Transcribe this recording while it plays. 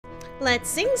Let's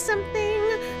sing something.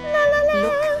 La la la.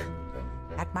 Look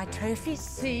at my trophies.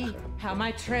 See how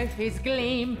my trophies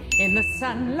gleam in the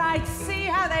sunlight. See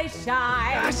how they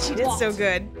shine. Gosh, she did so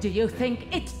good. Do you think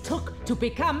it took to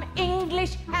become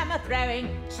English hammer throwing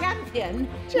champion?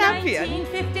 Champion.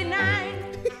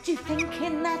 1959. Do you think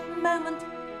in that moment,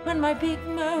 when my big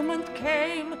moment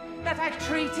came, that I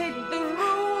treated the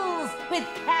rules with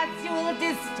casual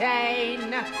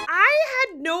disdain? I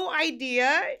had no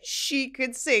idea she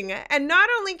could sing. And not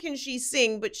only can she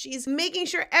sing, but she's making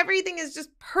sure everything is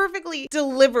just perfectly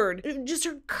delivered. Just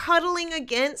her cuddling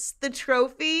against the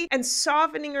trophy and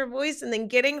softening her voice and then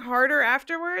getting harder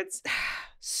afterwards.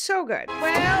 So good.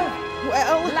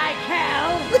 Well, like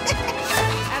hell.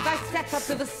 As I stepped up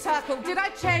to the circle, did I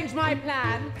change my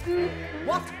plan?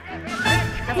 What?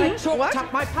 As I chalked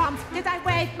up my palms, did I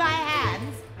wave my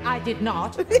hands? I did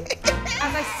not. As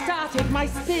I started my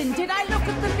spin, did I look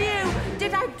at the view?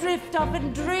 Did I drift off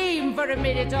and dream for a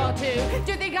minute or two?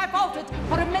 Do you think I've altered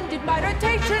or amended my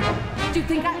rotation? Do you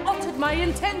think I altered my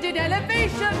intended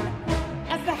elevation?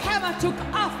 As the hammer took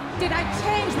off, did I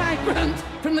change my grunt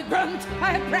from the grunt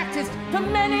I had practiced for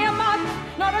many a month?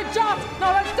 Not a jot,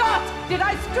 not a dot. Did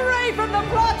I stray from the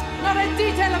plot? Not a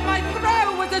detail of my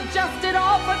throw was adjusted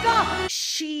or forgot.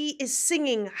 She is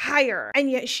singing higher, and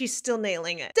yet she's still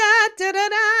nailing it. Da da da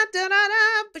da da da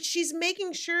da. But she's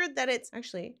making sure that it's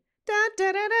actually da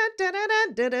da da da da da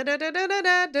da da da da da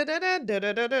da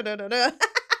da da da da da.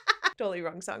 Totally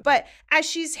wrong song. But as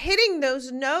she's hitting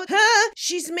those notes,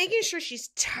 she's making sure she's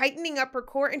tightening up her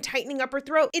core and tightening up her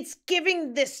throat. It's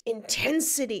giving this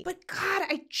intensity. But God,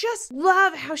 I just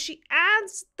love how she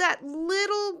adds that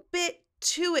little bit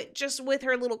to it, just with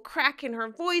her little crack in her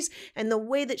voice and the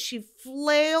way that she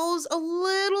flails a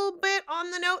little bit on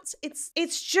the notes.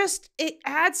 It's just, it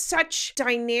adds such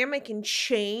dynamic and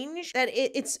change that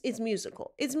it's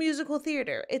musical. It's musical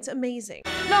theater. It's amazing.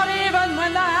 Not even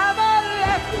when the hammer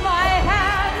left my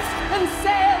hands and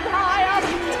sailed high up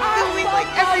Filming like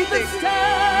above the everything.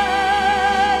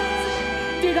 stars.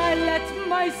 Did I let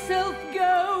myself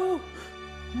go?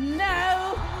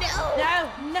 No. No. No,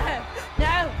 no,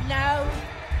 no, no,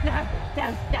 no, no,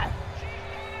 no.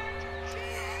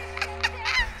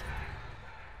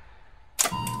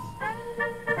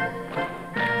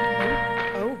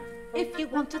 Oh. If you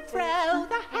want to throw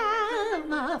the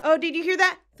hammer. Oh, did you hear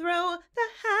that? Throw the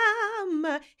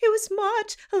hammer. It was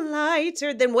much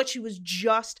lighter than what she was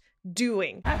just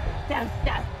doing. No, no,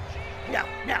 no. No,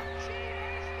 no.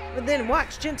 But then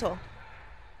watch, gentle.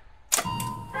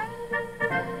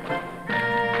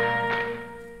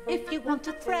 If you want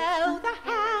to throw the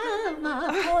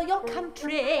hammer for your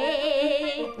country,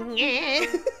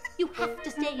 you have to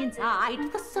stay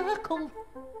inside the circle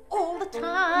all the time.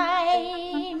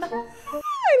 I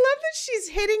love that she's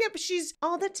hitting it, but she's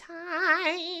all the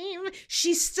time.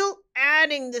 She's still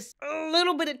adding this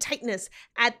little bit of tightness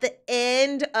at the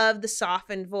end of the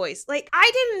softened voice. Like,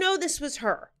 I didn't know this was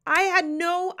her. I had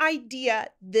no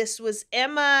idea this was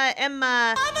Emma. I'm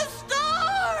a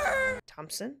star!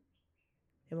 Thompson?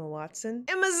 Emma Watson?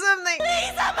 Emma something.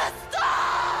 Please, I'm a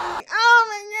star! Oh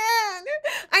my God.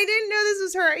 I didn't know this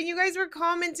was her. And you guys were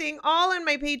commenting all in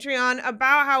my Patreon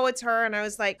about how it's her. And I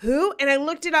was like, who? And I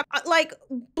looked it up, like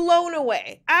blown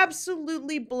away.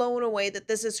 Absolutely blown away that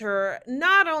this is her.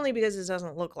 Not only because it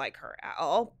doesn't look like her at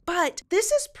all, but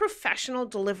this is professional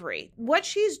delivery. What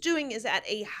she's doing is at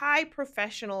a high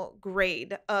professional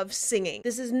grade of singing.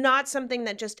 This is not something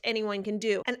that just anyone can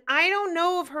do. And I don't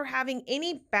know of her having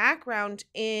any background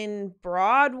in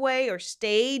Broadway or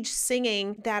stage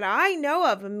singing that I know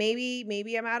of. Maybe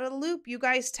I'm out of the loop. You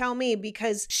guys tell me,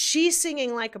 because she's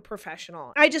singing like a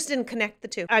professional. I just didn't connect the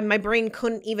two. My brain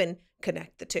couldn't even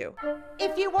connect the two.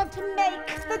 If you want to make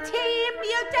the team,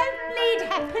 you don't need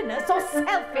happiness or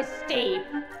self-esteem.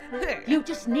 You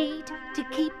just need to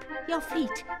keep your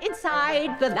feet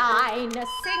inside the line.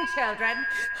 Sing, children.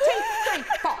 2, 3,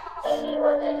 4. She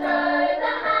was a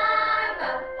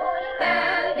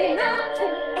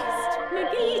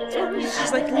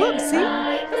She's like, look, see?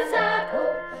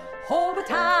 All the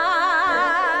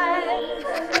time.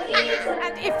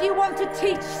 And if you want to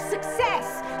teach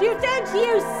success, you don't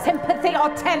use sympathy or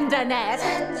tenderness.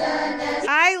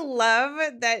 I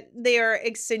love that they are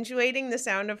accentuating the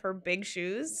sound of her big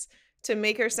shoes to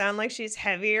make her sound like she's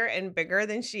heavier and bigger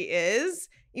than she is.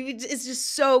 It's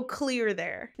just so clear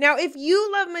there. Now, if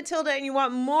you love Matilda and you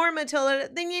want more Matilda,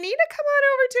 then you need to come on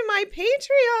over to my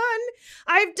Patreon.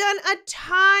 I've done a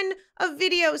ton of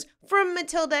videos from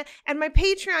Matilda, and my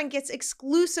Patreon gets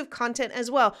exclusive content as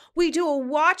well. We do a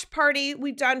watch party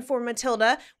we've done for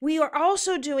Matilda. We are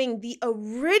also doing the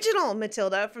original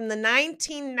Matilda from the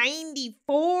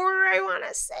 1994, I want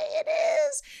to say it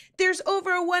is. There's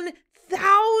over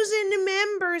 1,000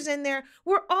 members in there.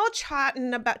 We're all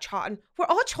chatting about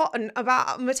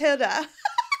Matilda.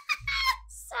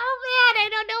 So mad. I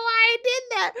don't know why I did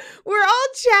that. We're all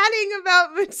chatting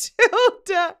about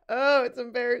Matilda. Oh, it's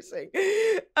embarrassing.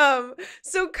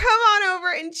 So come on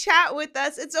over and chat with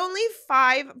us. It's only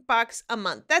 $5 a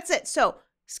month. That's it. So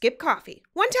skip coffee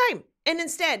one time and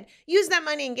instead use that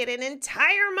money and get an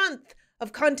entire month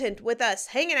of content with us,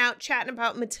 hanging out, chatting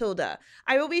about Matilda.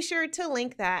 I will be sure to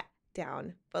link that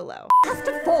down below. Have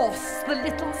to force the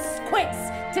little squids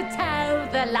to toe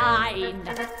the line.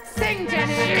 Sing,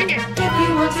 Jenny! If you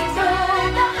want to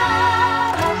know the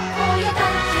how for your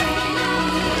country,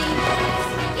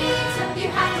 you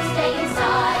have to stay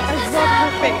inside. I love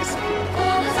her face.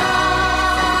 All the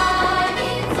time,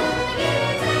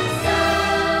 it's so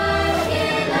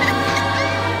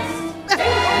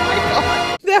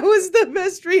That was the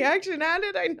best reaction. How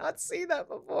did I not see that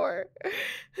before? Look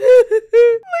at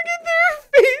their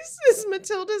faces.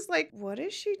 Matilda's like, what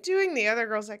is she doing? The other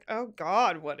girl's like, oh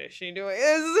God, what is she doing?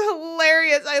 This is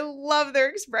hilarious. I love their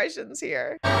expressions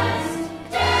here. God,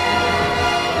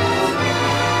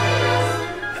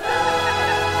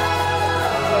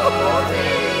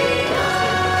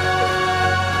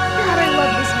 I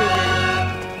love this movie.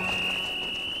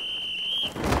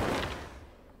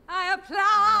 I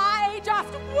apply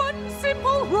just one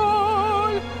simple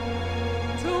rule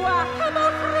to a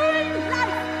hammer-free life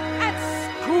at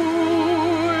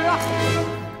school.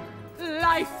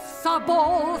 Life's a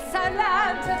ball, so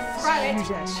learn to throw it.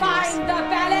 Jesus, Find the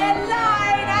belly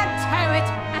line and tow it,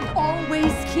 and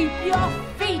always keep your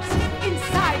feet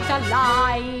inside the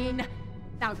line.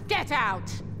 Now get out.